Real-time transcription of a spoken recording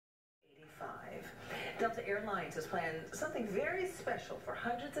Delta Airlines has planned something very special for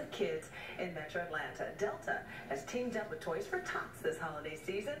hundreds of kids in Metro Atlanta. Delta has teamed up with Toys for Tots this holiday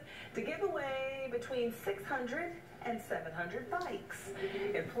season to give away between 600 and 700 bikes.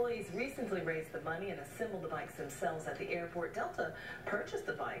 Employees recently raised the money and assembled the bikes themselves at the airport. Delta purchased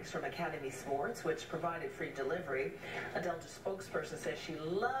the bikes from Academy Sports, which provided free delivery. A Delta spokesperson says she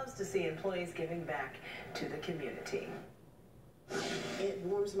loves to see employees giving back to the community. It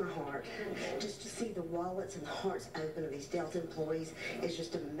warms my heart. Just to see the wallets and the hearts open of these Delta employees is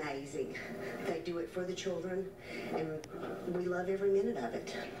just amazing. They do it for the children, and we love every minute of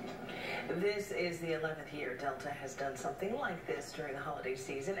it. This is the 11th year Delta has done something like this during the holiday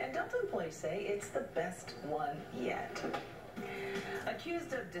season, and Delta employees say it's the best one yet.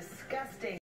 Accused of disgusting